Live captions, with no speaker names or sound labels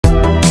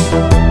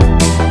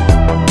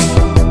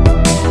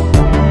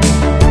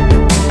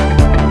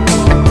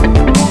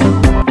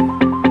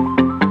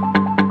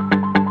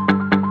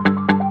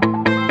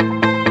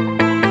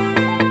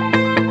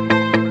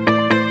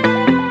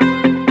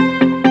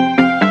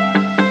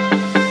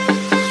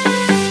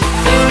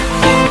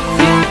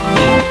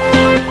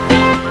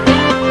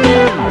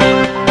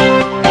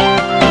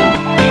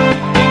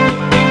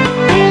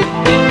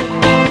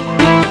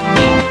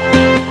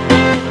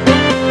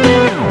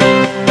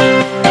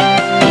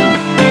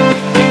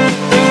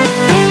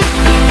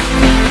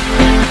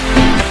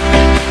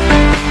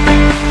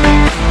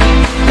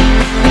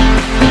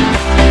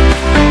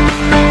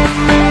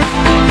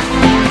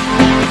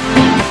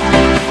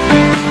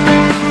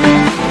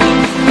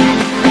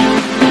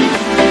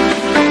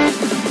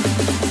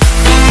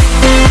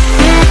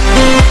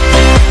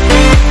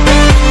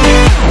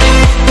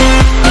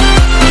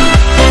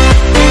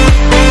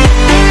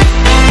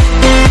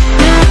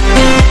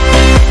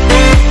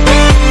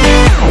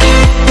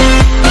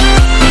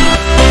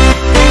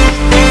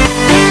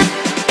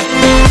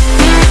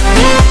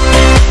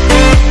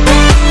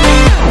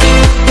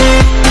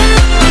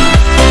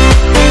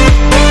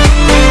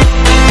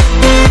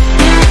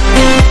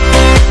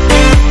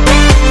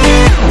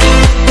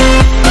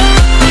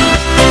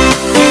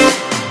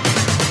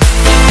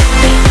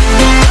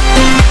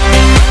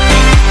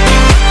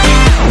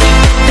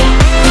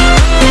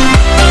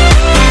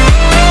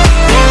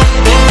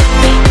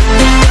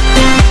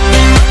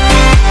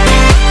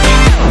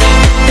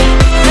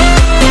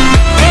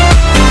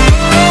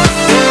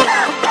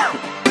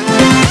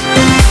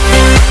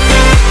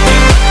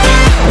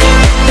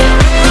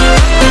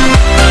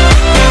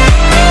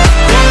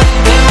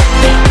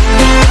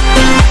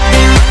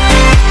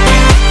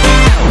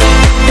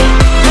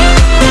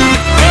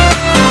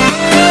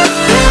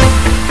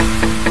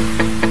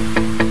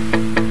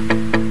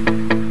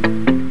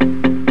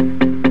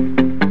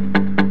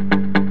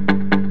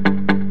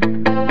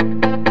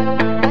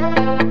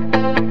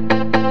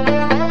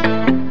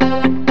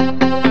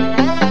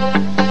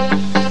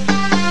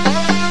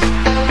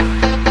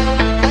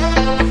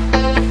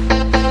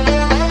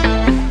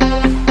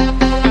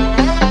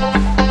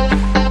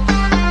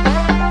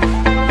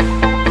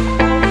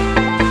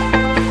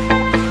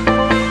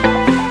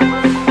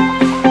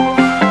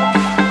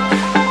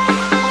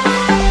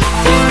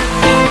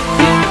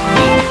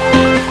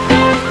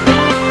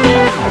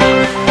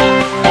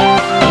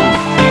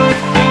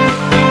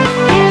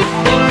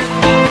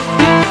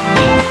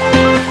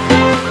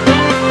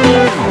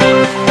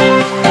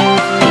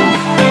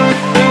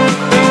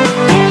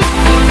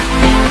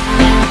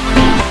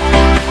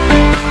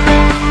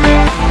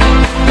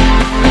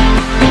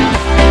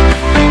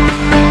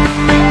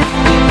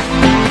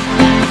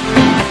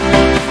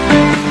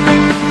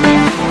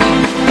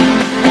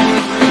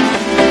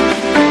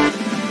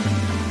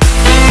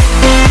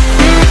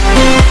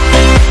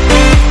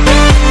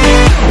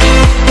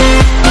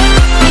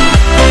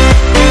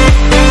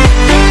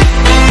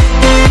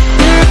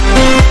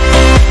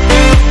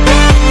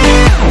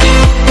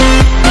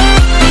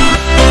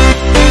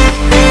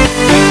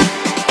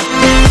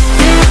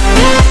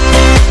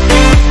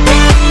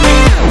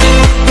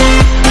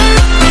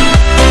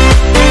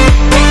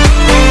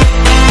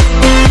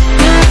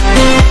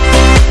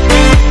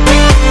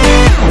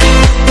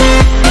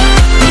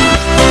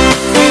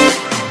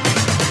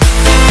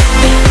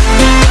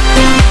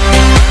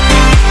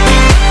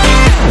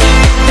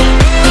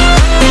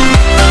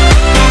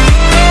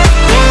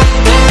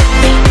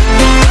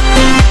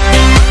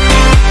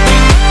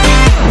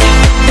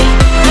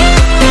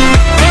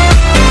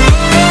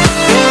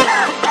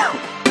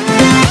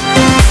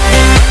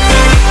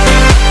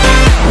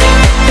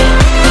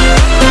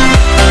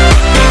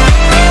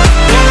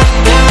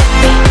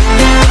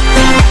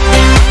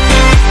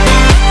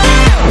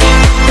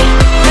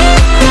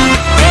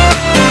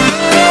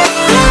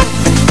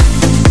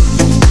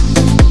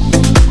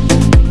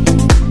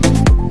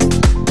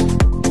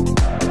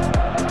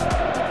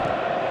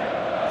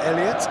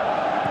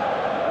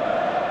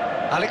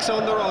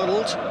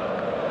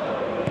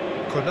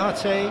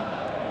Kante,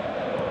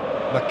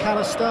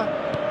 McAllister,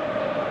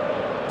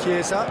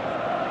 Chiesa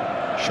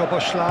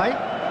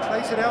Szoboszlai,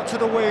 plays it out to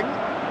the wing.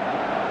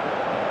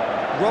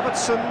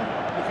 Robertson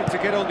looking to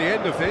get on the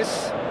end of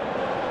this.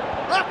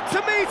 Up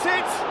to meet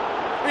it!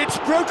 It's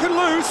broken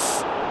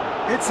loose!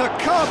 It's a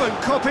carbon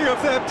copy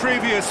of their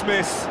previous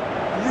miss.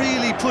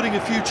 Really putting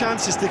a few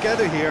chances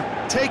together here.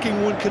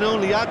 Taking one can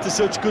only add to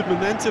such good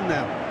momentum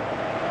now.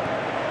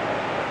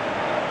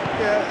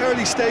 Yeah,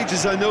 early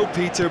stages I know,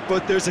 Peter,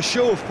 but there's a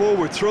show of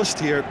forward thrust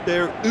here.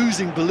 They're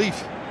oozing belief.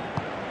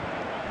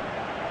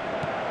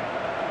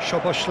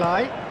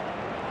 Szoboszlai,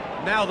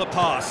 Now the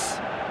pass.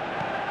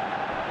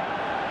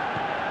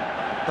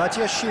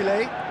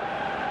 Badiashile.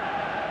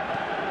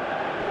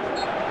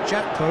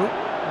 Jakpo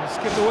has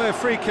given away a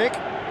free kick.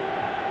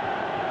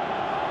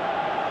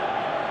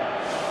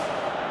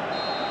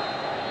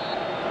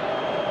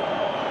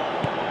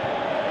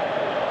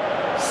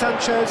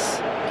 Sanchez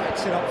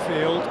gets it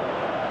upfield.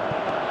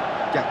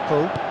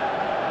 Jakpo,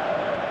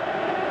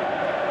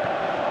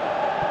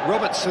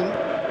 Robertson.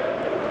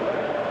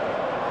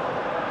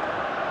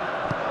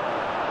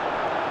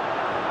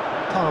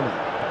 Palmer,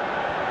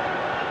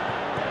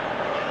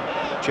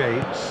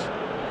 James,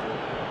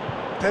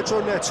 Pedro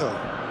Neto.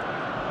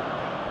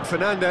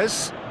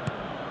 Fernandez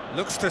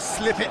looks to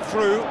slip it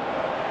through.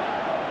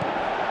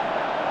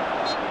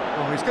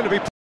 Oh, he's going to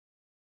be